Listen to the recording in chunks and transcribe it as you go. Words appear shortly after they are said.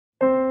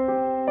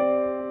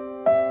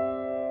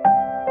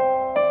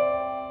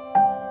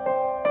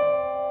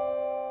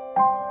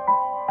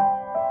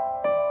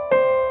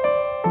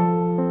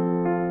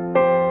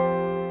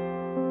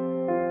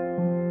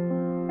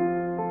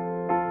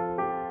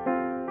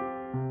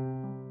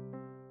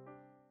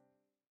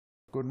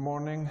Good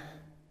morning,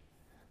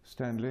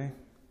 Stanley,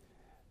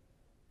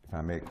 if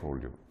I may call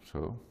you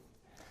so.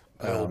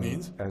 By all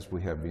means. As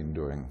we have been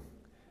doing.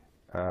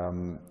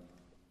 Of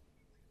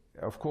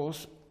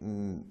course,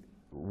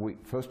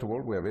 first of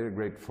all, we are very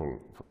grateful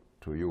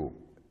to you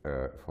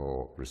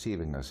for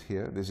receiving us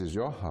here. This is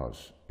your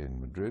house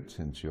in Madrid,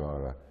 since you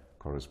are a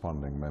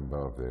corresponding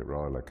member of the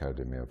Royal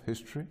Academy of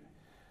History,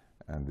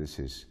 and this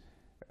is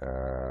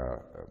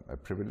a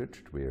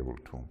privilege to be able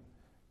to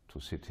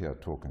sit here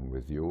talking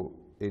with you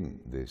in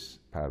this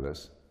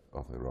palace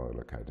of the Royal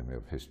Academy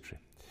of History.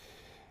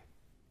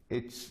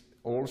 It's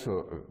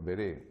also a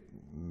very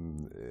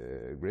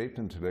great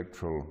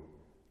intellectual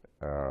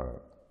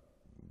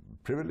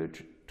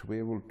privilege to be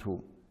able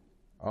to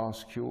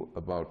ask you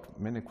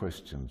about many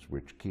questions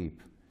which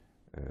keep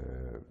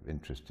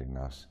interesting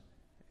us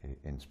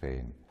in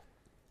Spain.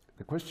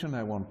 The question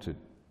I wanted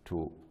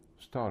to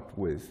start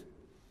with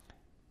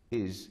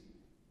is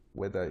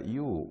whether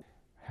you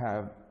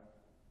have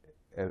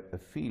a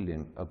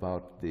feeling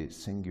about the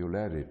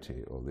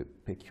singularity or the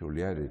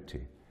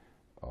peculiarity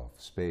of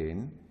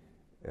Spain,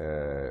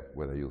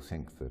 whether you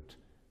think that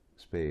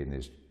Spain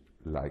is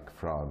like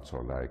France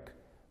or like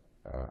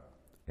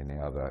any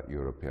other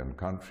European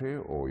country,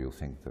 or you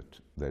think that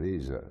there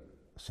is a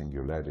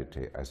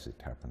singularity as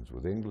it happens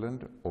with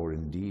England, or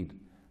indeed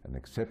an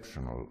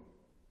exceptional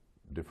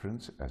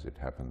difference as it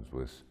happens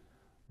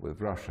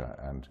with Russia.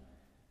 And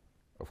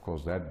of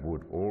course that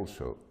would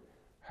also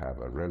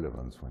have a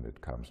relevance when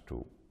it comes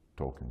to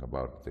talking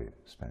about the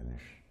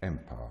Spanish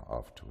Empire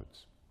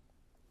afterwards.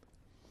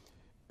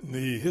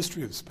 The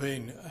history of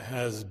Spain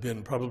has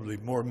been probably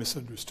more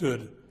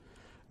misunderstood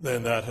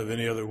than that of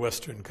any other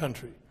Western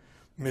country.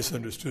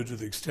 Misunderstood to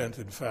the extent,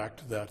 in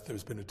fact, that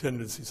there's been a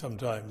tendency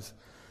sometimes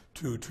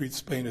to treat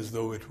Spain as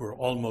though it were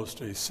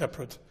almost a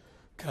separate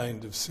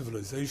kind of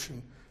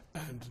civilization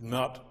and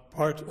not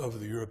part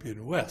of the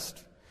European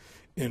West.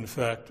 In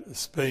fact,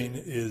 Spain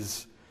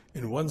is,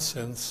 in one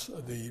sense,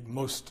 the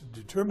most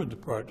determined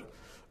part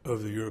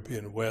of the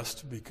European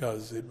West,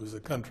 because it was a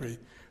country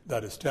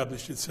that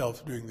established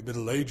itself during the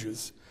Middle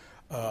Ages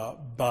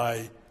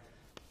by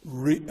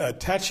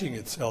attaching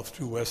itself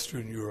to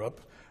Western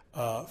Europe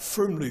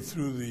firmly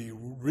through the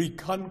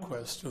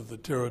reconquest of the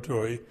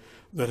territory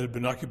that had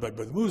been occupied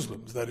by the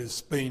Muslims. That is,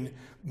 Spain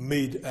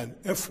made an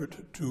effort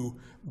to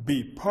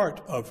be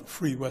part of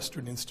free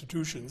Western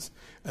institutions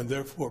and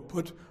therefore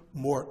put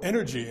more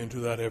energy into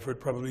that effort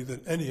probably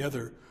than any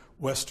other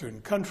Western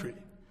country.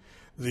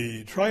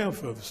 The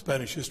triumph of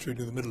Spanish history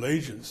during the Middle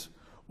Ages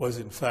was,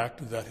 in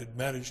fact, that it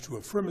managed to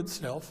affirm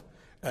itself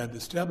and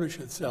establish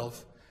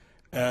itself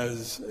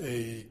as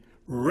a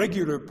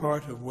regular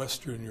part of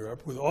Western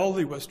Europe with all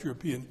the West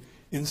European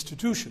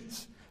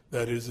institutions.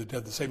 That is, it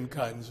had the same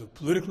kinds of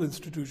political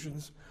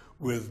institutions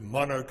with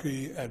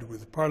monarchy and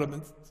with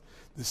parliament,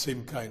 the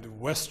same kind of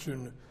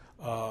Western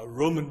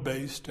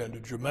Roman-based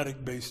and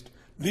Germanic-based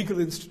legal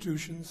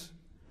institutions,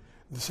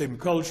 the same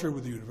culture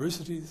with the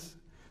universities,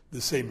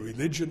 the same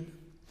religion,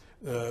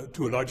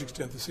 to a large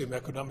extent the same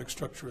economic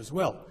structure as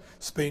well.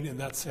 Spain, in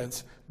that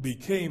sense,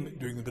 became,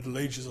 during the Middle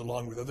Ages,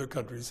 along with other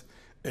countries,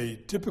 a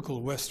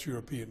typical West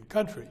European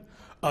country.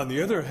 On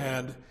the other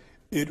hand,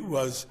 it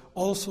was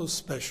also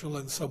special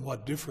and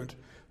somewhat different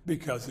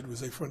because it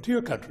was a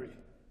frontier country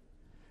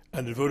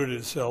and devoted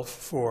itself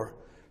for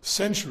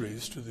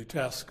centuries to the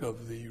task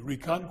of the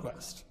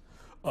reconquest,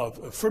 of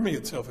affirming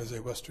itself as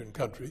a Western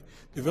country,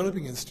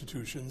 developing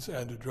institutions,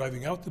 and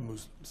driving out the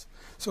Muslims.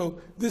 So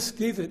this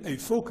gave it a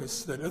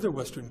focus that other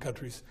Western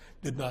countries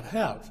did not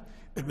have.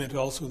 It meant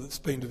also that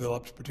Spain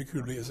developed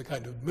particularly as a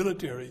kind of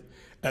military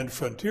and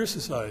frontier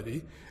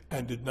society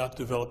and did not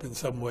develop in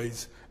some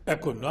ways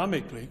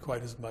economically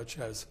quite as much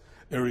as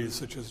areas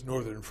such as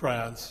northern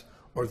France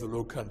or the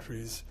Low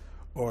Countries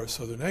or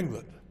southern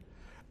England.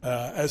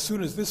 As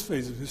soon as this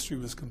phase of history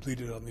was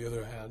completed, on the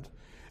other hand,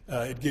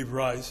 it gave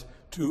rise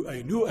to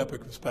a new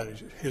epoch of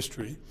Spanish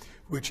history,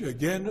 which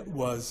again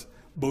was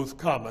both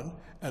common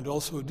and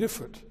also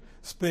different.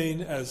 Spain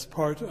as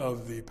part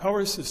of the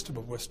power system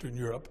of Western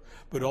Europe,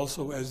 but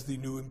also as the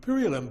new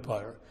imperial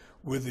empire,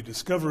 with the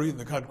discovery and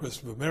the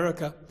conquest of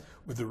America,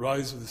 with the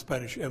rise of the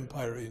Spanish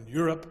Empire in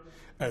Europe.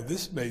 And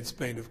this made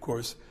Spain, of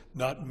course,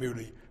 not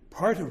merely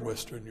part of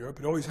Western Europe,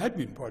 it always had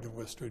been part of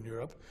Western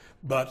Europe,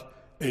 but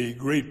a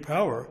great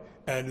power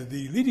and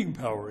the leading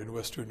power in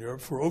Western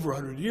Europe for over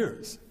 100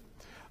 years.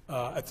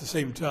 At the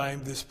same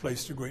time, this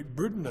placed a great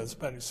burden on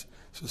Spanish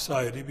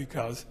society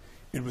because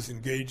it was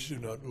engaged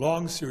in a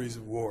long series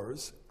of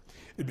wars.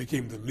 It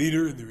became the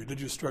leader in the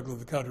religious struggle of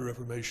the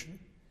Counter-Reformation.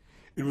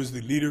 It was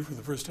the leader for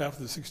the first half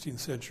of the 16th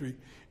century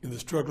in the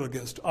struggle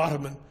against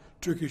Ottoman,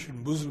 Turkish,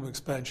 and Muslim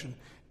expansion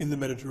in the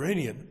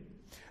Mediterranean.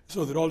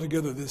 So that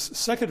altogether this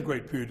second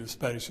great period of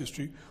Spanish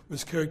history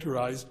was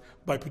characterized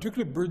by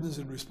particular burdens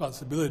and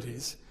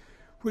responsibilities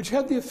which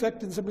had the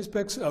effect in some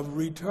respects of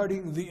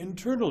retarding the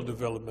internal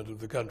development of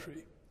the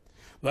country.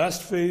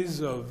 Last phase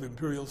of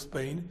imperial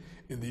Spain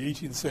in the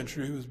 18th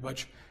century was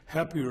much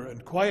happier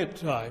and quiet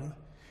time.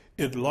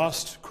 It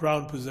lost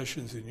crown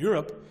possessions in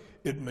Europe,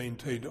 it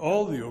maintained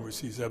all the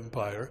overseas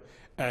empire,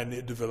 and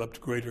it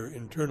developed greater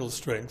internal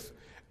strength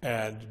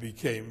and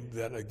became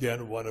then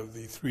again one of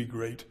the three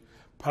great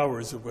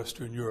powers of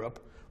Western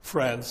Europe,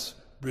 France,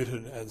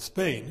 Britain, and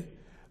Spain,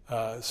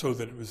 so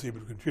that it was able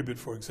to contribute,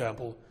 for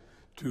example,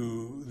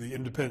 to the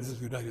independence of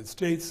the United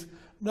States,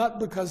 not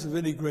because of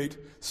any great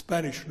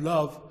Spanish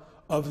love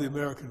of the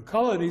American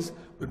colonies,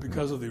 but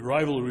because of the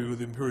rivalry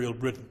with Imperial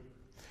Britain.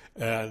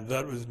 And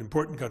that was an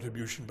important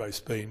contribution by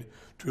Spain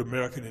to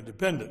American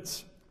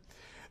independence.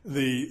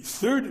 The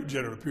third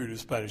general period of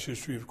Spanish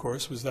history, of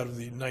course, was that of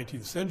the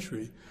 19th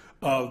century,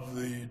 of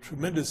the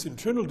tremendous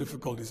internal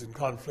difficulties and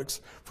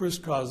conflicts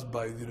first caused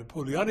by the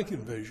Napoleonic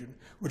invasion,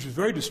 which was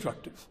very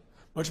destructive,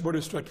 much more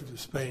destructive to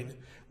Spain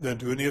than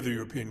to any other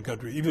European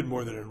country, even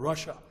more than in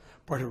Russia.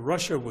 Part of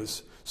Russia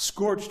was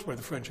scorched by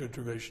the French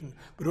intervention,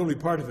 but only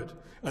part of it,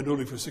 and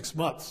only for 6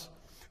 months.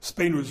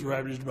 Spain was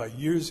ravaged by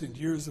years and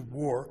years of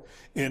war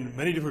in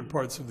many different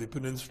parts of the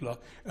peninsula,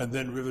 and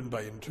then riven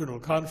by internal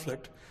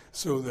conflict,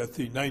 so that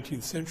the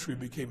 19th century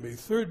became a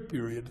third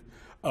period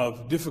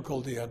of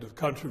difficulty and of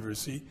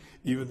controversy,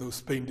 even though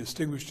Spain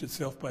distinguished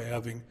itself by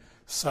having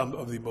some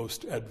of the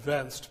most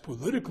advanced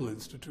political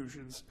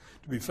institutions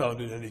to be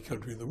found in any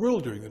country in the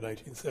world during the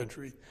 19th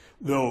century,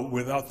 though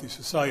without the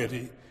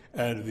society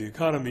and the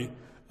economy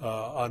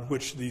on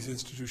which these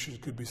institutions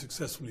could be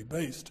successfully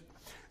based,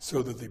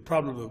 so that the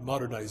problem of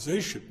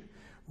modernization,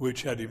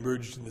 which had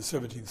emerged in the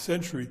 17th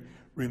century,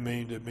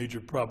 remained a major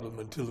problem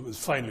until it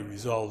was finally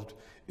resolved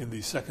in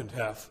the second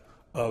half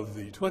of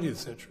the 20th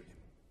century.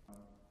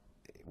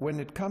 When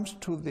it comes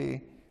to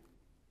the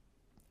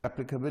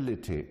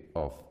applicability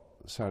of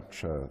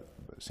such a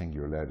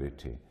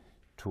singularity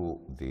to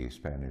the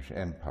Spanish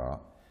Empire,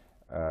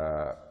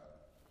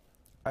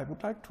 I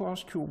would like to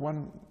ask you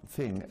one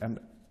thing, and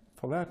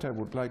for that I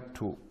would like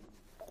to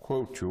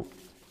quote you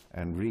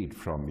and read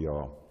from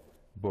your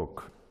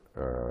book,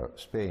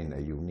 Spain, A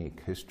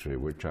Unique History,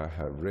 which I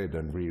have read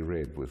and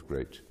reread with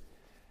great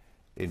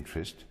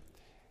interest.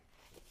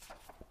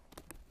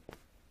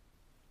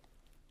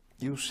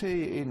 You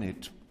say in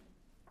it,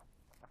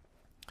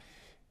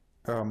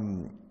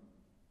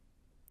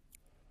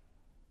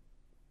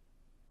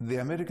 the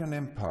American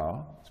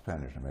Empire,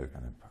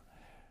 Spanish-American Empire,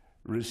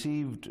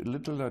 received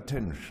little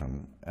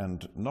attention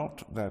and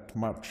not that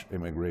much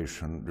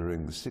immigration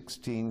during the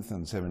 16th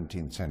and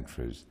 17th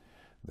centuries,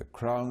 the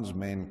Crown's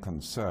main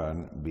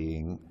concern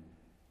being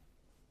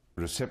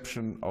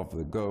reception of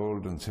the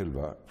gold and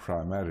silver,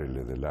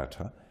 primarily the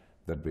latter,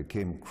 that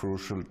became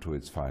crucial to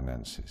its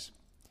finances.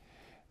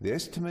 The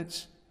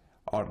estimates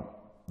are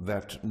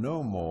that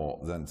no more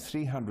than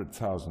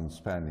 300,000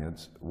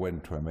 Spaniards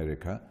went to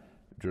America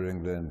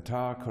during the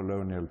entire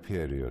colonial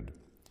period,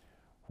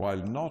 while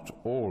not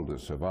all the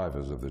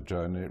survivors of the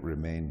journey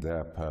remained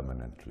there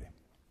permanently.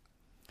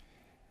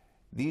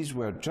 These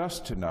were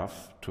just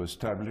enough to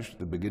establish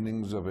the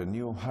beginnings of a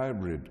new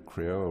hybrid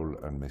Creole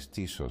and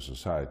Mestizo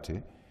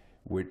society,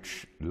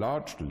 which,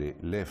 largely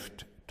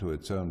left to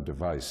its own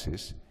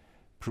devices,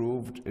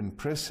 proved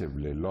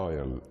impressively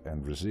loyal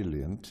and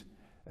resilient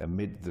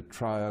amid the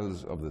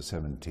trials of the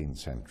 17th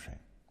century.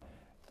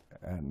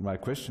 And my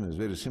question is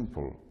very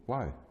simple.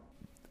 Why?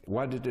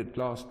 Why did it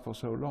last for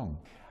so long?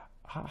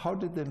 How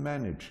did they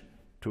manage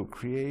to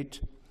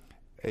create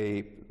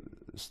a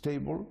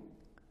stable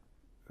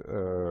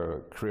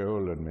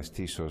Creole and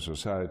Mestizo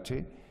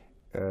society,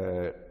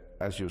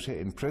 as you say,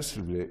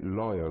 impressively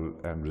loyal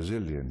and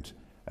resilient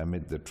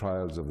amid the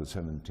trials of the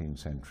 17th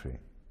century?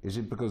 Is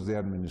it because the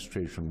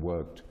administration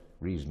worked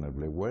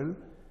reasonably well?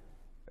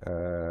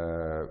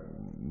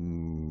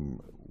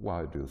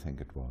 Why do you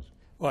think it was?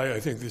 Well, I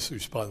think this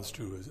responds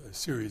to a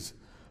series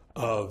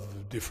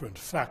of different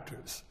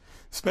factors.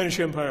 The Spanish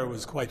Empire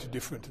was quite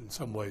different in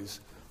some ways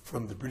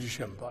from the British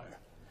Empire.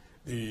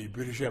 The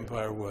British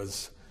Empire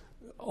was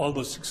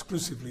almost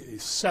exclusively a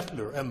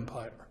settler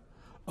empire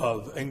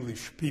of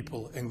English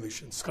people,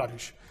 English and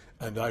Scottish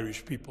and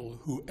Irish people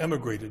who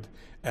emigrated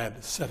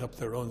and set up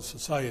their own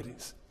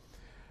societies.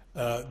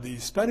 The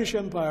Spanish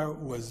Empire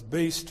was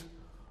based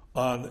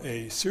on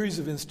a series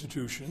of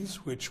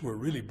institutions which were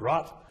really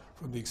brought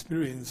from the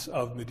experience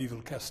of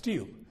medieval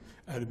Castile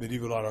and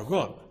medieval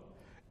Aragon,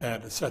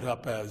 and set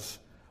up as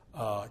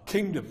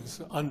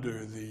kingdoms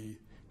under the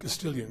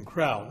Castilian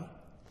crown.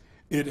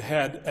 It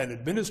had an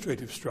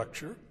administrative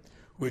structure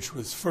which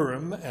was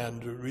firm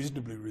and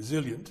reasonably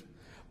resilient,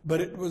 but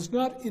it was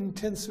not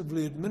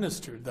intensively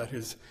administered. That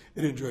is,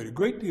 it enjoyed a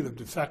great deal of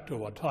de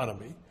facto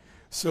autonomy,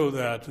 so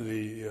that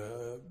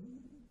the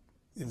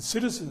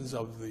citizens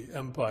of the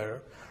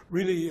empire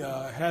really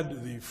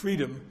had the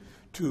freedom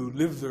to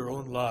live their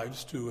own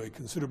lives to a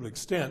considerable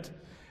extent,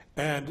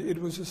 and it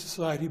was a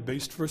society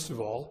based, first of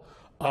all,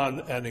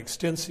 on an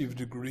extensive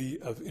degree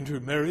of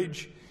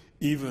intermarriage,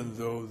 even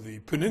though the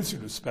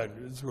Peninsular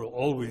Spaniards were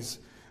always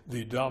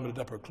the dominant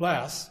upper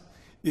class.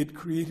 It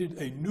created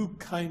a new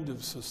kind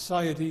of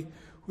society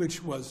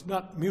which was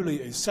not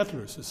merely a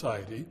settler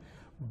society,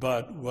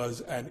 but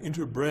was an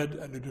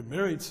interbred and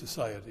intermarried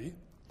society.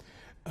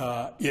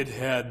 It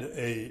had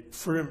a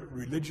firm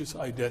religious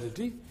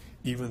identity,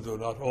 even though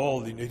not all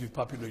the native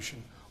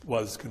population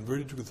was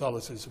converted to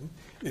Catholicism.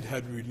 It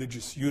had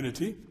religious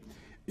unity.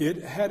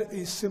 It had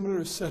a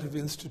similar set of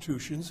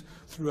institutions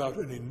throughout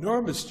an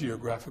enormous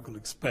geographical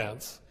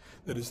expanse.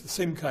 That is, the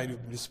same kind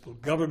of municipal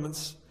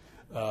governments,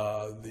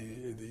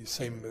 the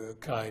same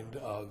kind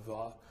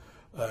of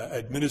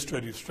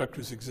administrative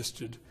structures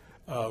existed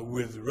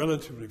with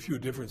relatively few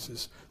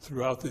differences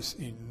throughout this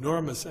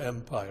enormous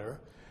empire.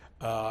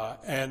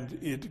 And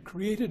it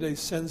created a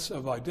sense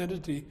of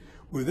identity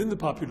within the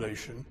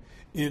population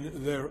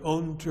in their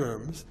own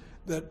terms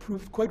that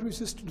proved quite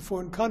resistant to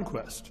foreign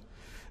conquest.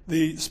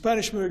 The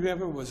Spanish-American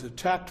Empire was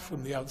attacked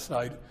from the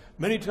outside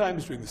many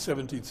times during the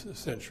 17th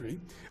century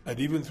and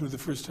even through the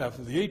first half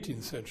of the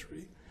 18th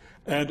century,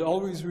 and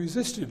always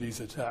resisted these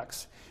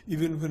attacks.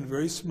 Even when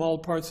very small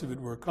parts of it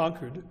were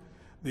conquered,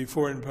 the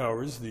foreign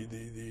powers,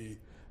 the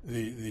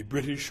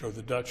British or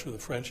the Dutch or the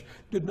French,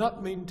 did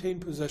not maintain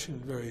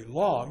possession very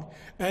long,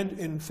 and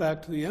in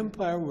fact the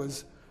empire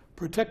was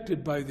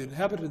protected by the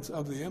inhabitants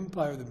of the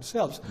empire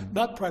themselves,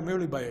 not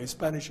primarily by a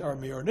Spanish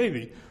army or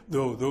navy,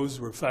 though those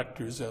were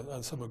factors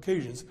on some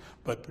occasions,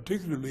 but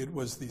particularly it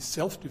was the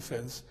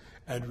self-defense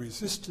and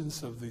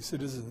resistance of the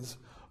citizens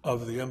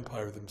of the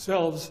empire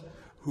themselves,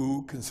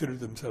 who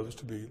considered themselves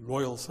to be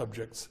loyal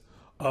subjects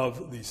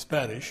of the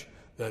Spanish,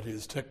 that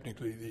is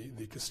technically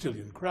the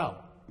Castilian crown.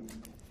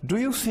 Do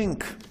you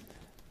think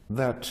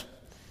that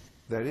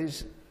there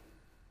is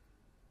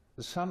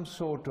some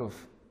sort of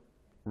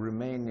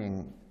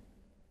remaining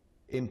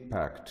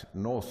impact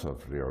north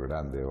of Rio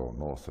Grande or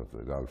north of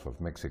the Gulf of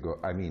Mexico,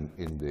 I mean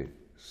in the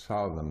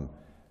southern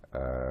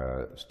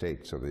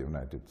states of the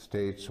United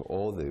States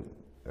or the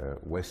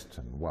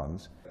western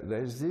ones?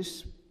 There's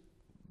this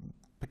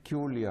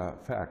peculiar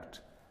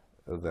fact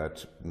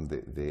that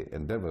the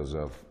endeavors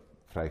of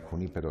Fray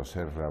Junípero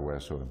Serra were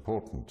so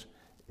important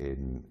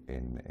in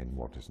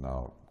what is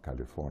now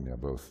California,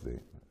 both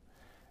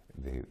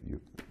the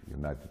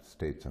United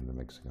States and the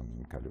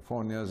Mexican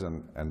Californias,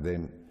 and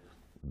then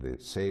the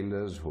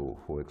sailors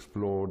who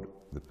explored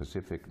the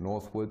Pacific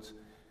northwards.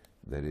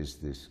 There is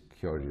this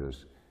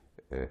curious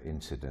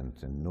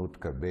incident in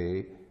Nootka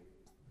Bay,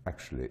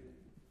 actually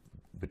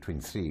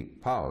between three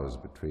powers,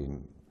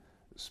 between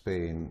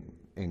Spain,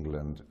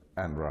 England,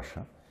 and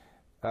Russia.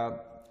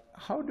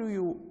 How do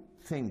you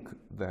think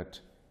that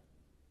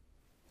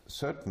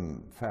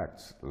certain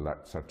facts,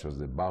 such as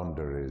the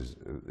boundaries,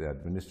 the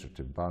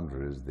administrative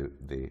boundaries,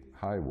 the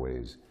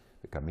highways,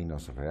 the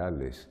caminos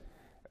reales,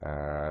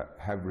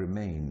 have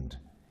remained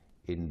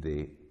in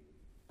the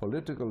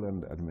political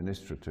and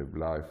administrative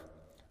life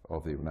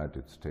of the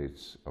United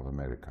States of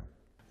America?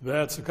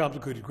 That's a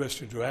complicated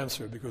question to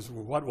answer, because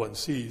what one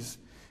sees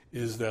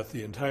is that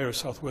the entire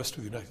southwest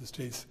of the United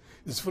States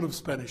is full of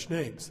Spanish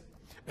names,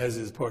 as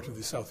is part of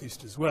the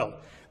southeast as well.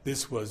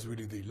 This was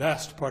really the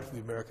last part of the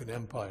American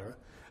empire.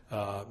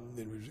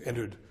 It was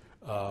entered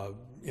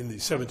in the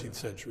 17th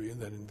century,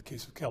 and then in the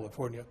case of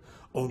California,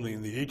 only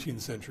in the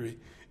 18th century,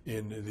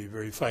 in the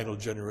very final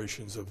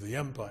generations of the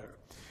empire.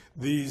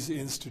 These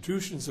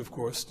institutions, of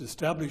course,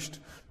 established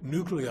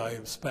nuclei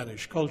of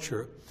Spanish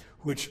culture,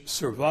 which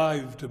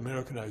survived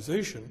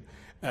Americanization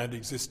and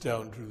exist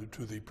down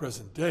to the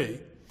present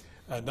day,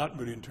 not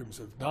merely in terms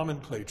of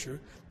nomenclature,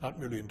 not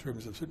merely in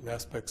terms of certain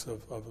aspects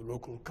of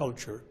local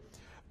culture,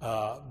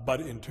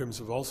 but in terms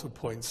of also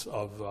points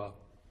of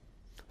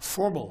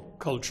formal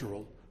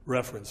cultural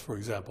reference. For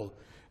example,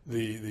 the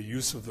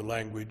use of the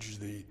language,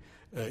 the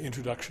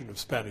introduction of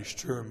Spanish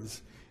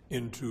terms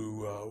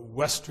into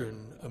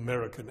Western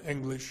American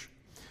English,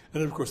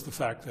 and of course the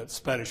fact that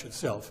Spanish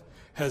itself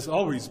has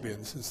always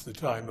been, since the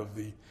time of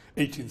the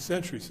 18th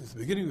century, since the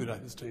beginning of the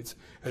United States,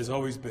 has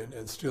always been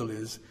and still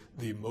is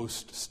the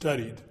most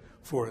studied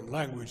foreign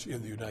language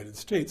in the United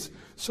States.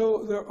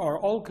 So there are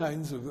all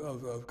kinds of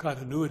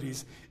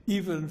continuities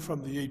even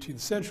from the 18th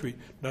century,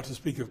 not to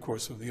speak, of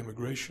course, of the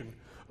immigration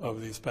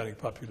of the Hispanic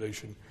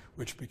population,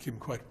 which became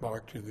quite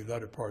marked in the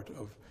latter part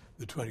of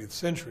the 20th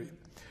century.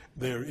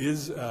 There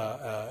is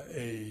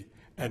an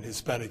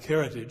Hispanic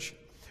heritage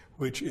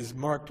which is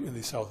marked in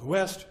the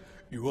Southwest.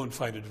 You won't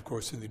find it, of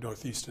course, in the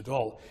Northeast at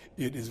all.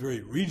 It is very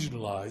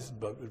regionalized,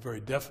 but very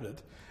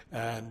definite,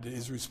 and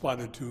is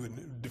responded to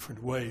in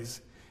different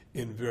ways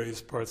in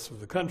various parts of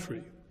the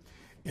country.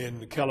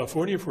 In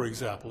California, for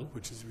example,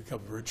 which has become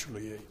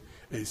virtually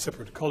a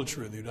separate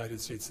culture in the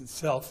United States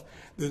itself,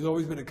 there's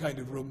always been a kind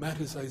of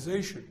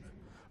romanticization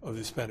of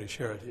the Spanish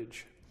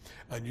heritage.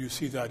 And you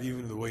see that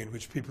even in the way in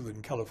which people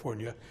in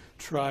California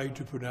try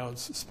to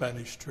pronounce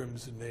Spanish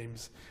terms and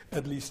names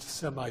at least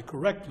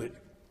semi-correctly.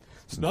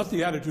 It's not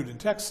the attitude in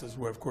Texas,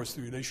 where, of course,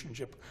 the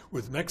relationship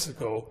with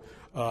Mexico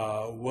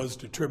was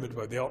determined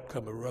by the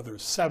outcome of a rather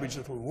savage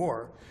little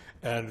war,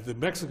 and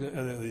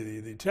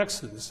the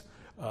Texans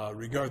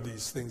regard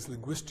these things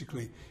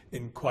linguistically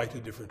in quite a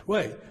different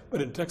way.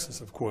 But in Texas,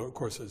 of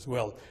course, as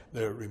well,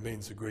 there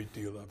remains a great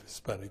deal of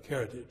Hispanic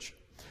heritage.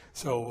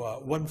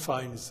 So one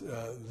finds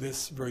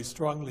this very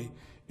strongly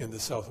in the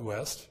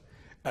Southwest,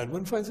 And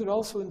one finds it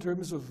also in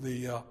terms of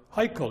the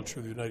high culture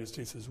of the United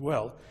States as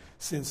well,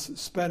 since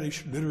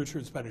Spanish literature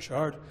and Spanish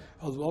art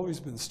has always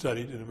been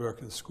studied in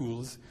American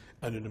schools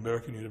and in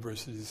American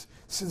universities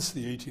since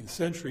the 18th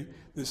century.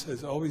 This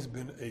has always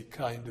been a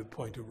kind of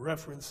point of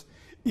reference,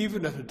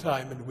 even at a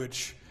time in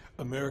which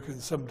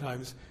Americans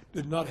sometimes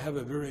did not have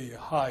a very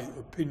high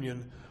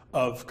opinion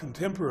of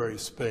contemporary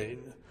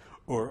Spain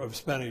or of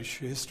Spanish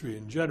history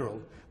in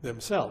general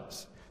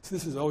themselves. So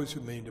this has always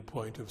remained a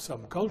point of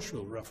some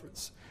cultural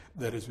reference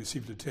that has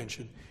received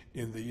attention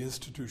in the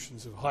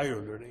institutions of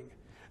higher learning.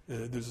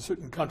 There's a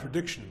certain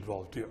contradiction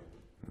involved here.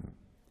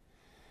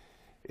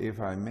 If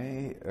I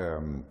may,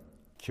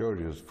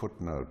 curious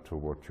footnote to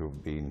what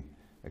you've been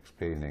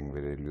explaining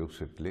very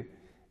lucidly,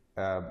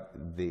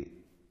 the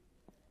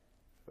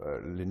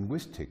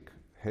linguistic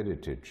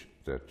heritage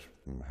that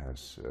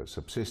has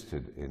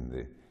subsisted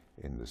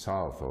in the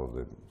South or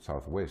the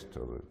Southwest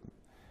or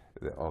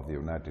of the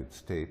United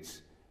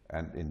States,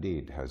 and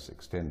indeed has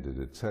extended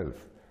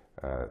itself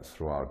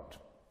throughout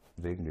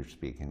the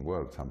English-speaking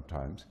world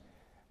sometimes,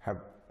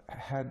 have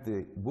had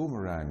the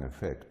boomerang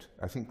effect.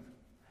 I think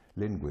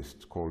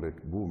linguists call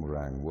it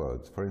boomerang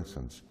words. For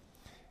instance,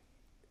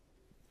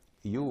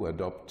 you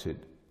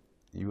invented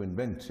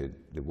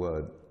the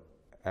word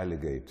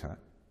alligator,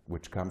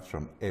 which comes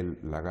from el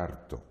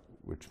lagarto,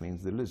 which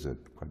means the lizard,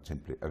 quite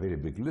simply. A very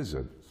big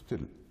lizard,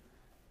 still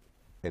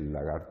el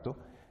lagarto,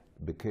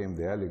 became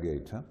the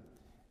alligator,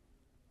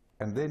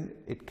 and then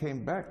it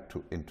came back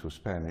into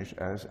Spanish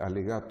as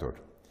alligator.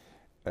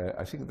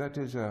 I think that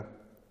is a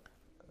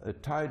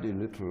tidy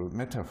little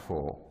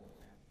metaphor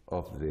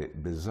of the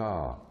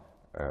bizarre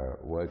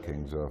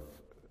workings of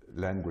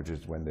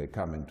languages when they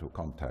come into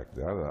contact.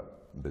 The other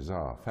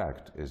bizarre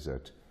fact is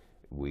that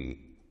we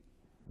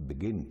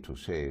begin to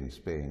say in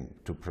Spain,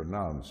 to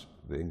pronounce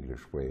the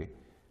English way,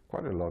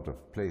 quite a lot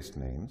of place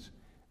names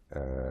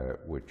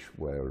which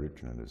were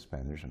originally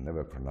Spanish and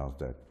never pronounced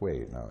that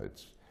way. Now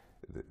it's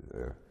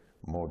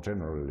more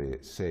generally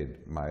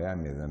said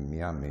Miami than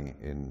Miami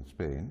in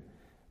Spain.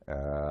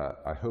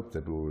 I hope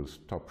that we will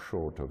stop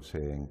short of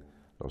saying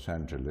Los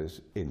Angeles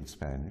in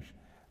Spanish,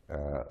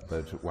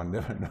 but one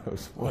never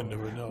knows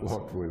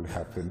what will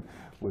happen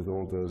with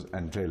all those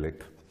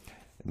angelic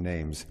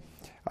names.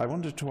 I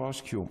wanted to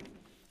ask you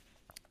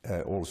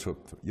also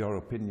your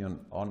opinion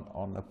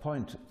on a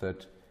point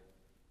that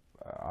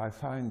I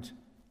find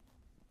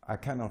I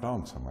cannot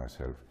answer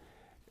myself.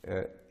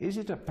 Is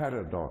it a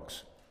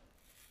paradox?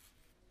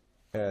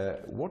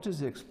 What is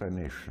the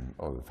explanation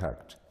of the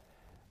fact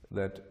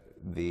that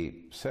the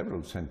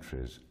several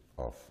centuries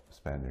of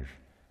Spanish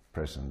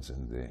presence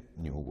in the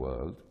New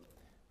World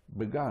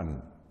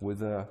began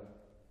with a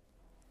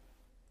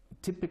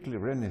typically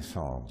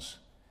Renaissance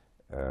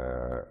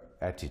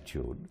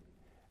attitude,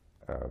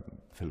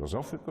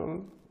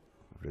 philosophical,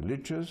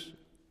 religious,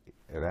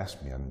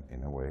 Erasmian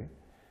in a way,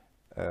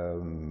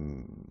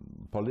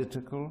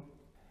 political,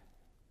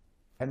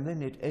 and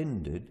then it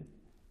ended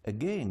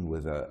again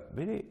with a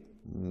very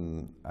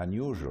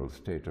unusual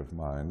state of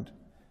mind,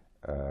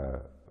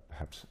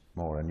 perhaps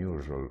more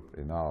unusual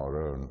in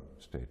our own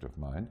state of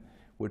mind,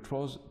 which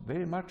was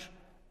very much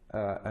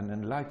an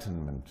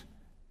Enlightenment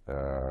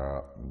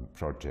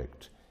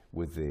project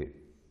with the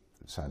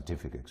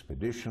scientific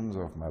expeditions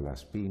of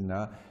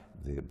Malaspina,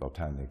 the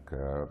botanic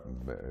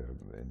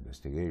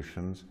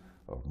investigations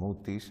of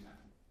Mutis.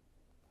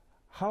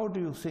 How do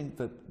you think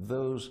that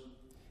those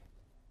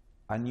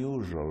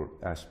unusual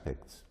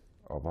aspects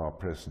of our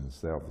presence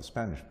there, of the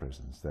Spanish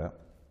presence there,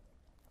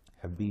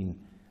 have been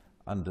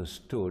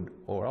understood,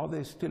 or are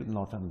they still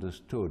not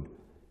understood?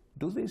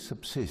 Do they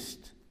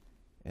subsist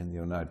in the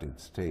United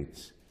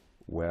States,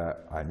 where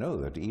I know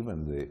that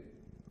even the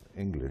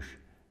English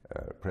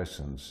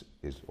presence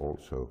is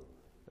also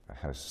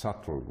has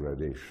subtle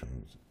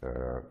gradations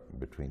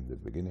between the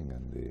beginning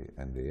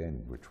and the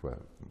end, which were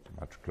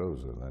much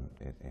closer than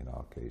in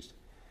our case.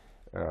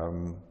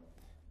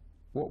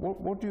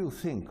 What do you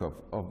think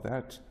of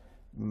that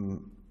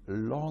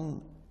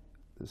long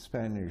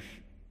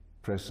Spanish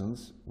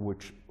presence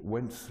which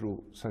went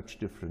through such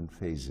different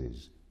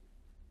phases?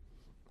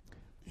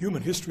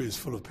 Human history is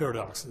full of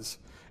paradoxes,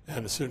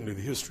 and certainly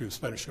the history of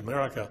Spanish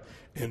America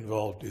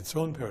involved its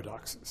own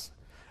paradoxes.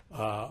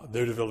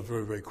 They developed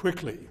very, very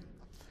quickly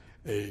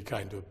a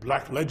kind of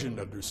black legend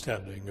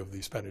understanding of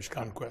the Spanish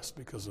conquest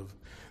because of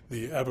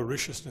the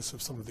avariciousness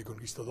of some of the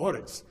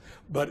conquistadores.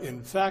 But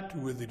in fact,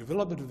 with the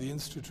development of the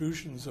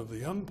institutions of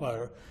the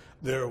empire,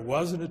 there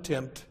was an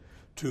attempt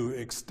to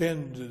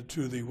extend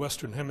to the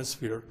Western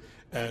Hemisphere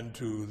and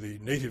to the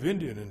native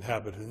Indian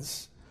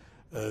inhabitants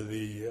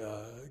the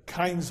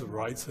kinds of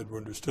rights that were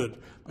understood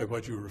by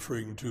what you were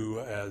referring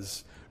to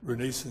as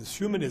Renaissance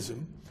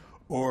humanism,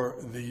 or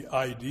the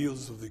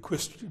ideals of the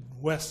Christian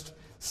West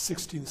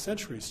 16th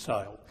century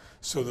style,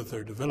 so that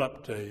there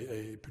developed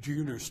a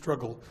particular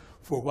struggle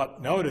for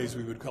what nowadays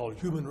we would call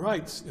human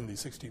rights in the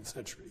 16th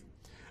century,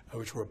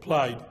 which were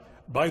applied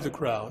by the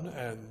Crown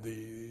and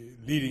the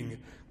leading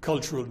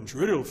cultural and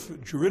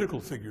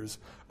juridical figures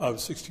of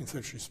 16th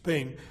century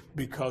Spain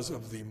because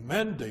of the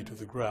mandate of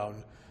the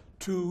Crown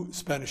to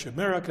Spanish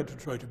America to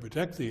try to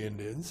protect the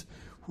Indians,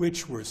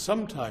 which were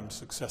sometimes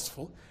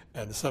successful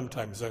and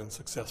sometimes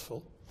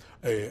unsuccessful.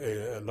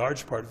 A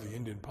large part of the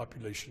Indian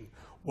population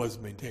was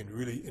maintained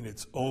really in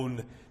its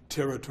own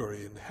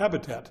territory and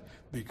habitat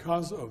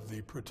because of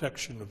the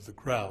protection of the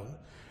crown.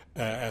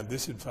 And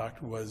this, in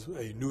fact, was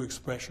a new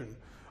expression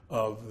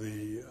of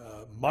the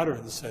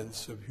modern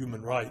sense of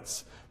human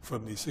rights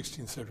from the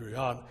 16th century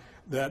on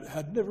that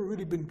had never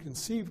really been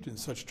conceived in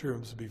such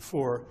terms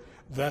before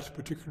that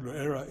particular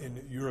era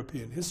in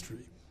European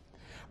history.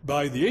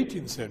 By the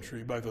 18th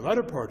century, by the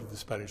latter part of the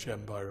Spanish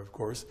Empire, of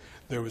course,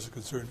 there was a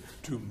concern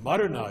to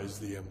modernize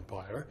the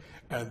empire,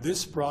 and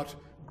this brought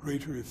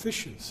greater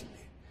efficiency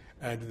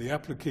and the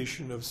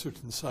application of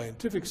certain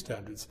scientific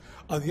standards.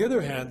 On the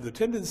other hand, the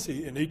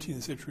tendency in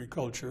 18th century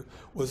culture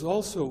was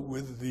also,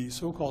 with the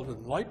so-called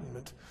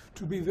Enlightenment,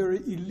 to be very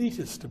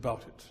elitist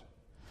about it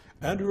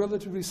and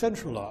relatively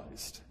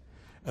centralized.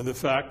 And the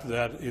fact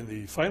that in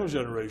the final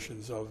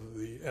generations of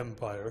the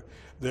empire,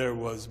 there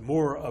was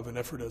more of an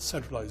effort at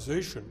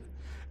centralization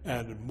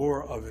and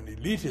more of an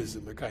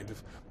elitism, a kind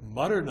of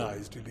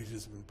modernized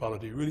elitism in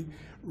polity, really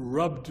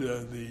rubbed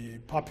the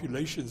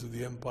populations of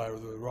the empire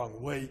the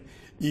wrong way,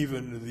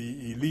 even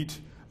the elite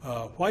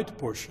white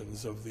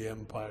portions of the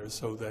empire,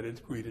 so that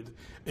it created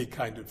a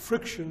kind of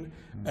friction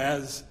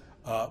as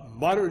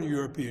modern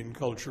European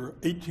culture,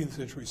 18th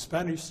century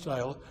Spanish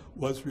style,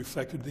 was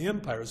reflected in the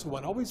empire. So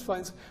one always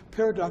finds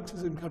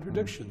paradoxes and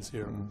contradictions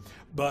here.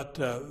 But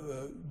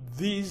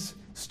these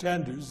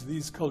standards,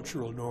 these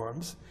cultural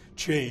norms,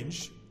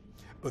 changed,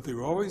 but they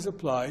were always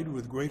applied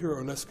with greater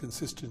or less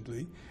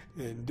consistently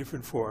in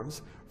different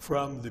forms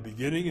from the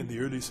beginning in the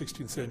early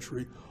 16th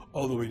century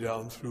all the way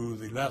down through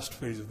the last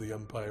phase of the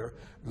empire,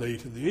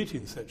 late in the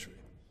 18th century.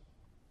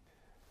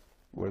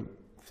 Well,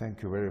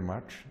 thank you very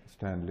much,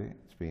 Stanley.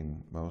 It's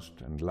been most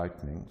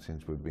enlightening.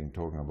 Since we've been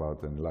talking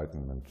about the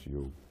Enlightenment,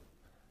 you've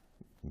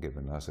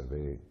given us a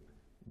very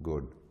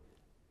good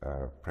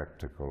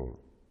practical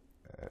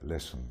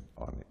lesson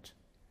on it.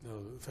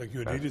 No, thank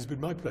you indeed. It's been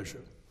my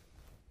pleasure.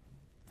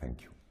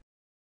 Thank you.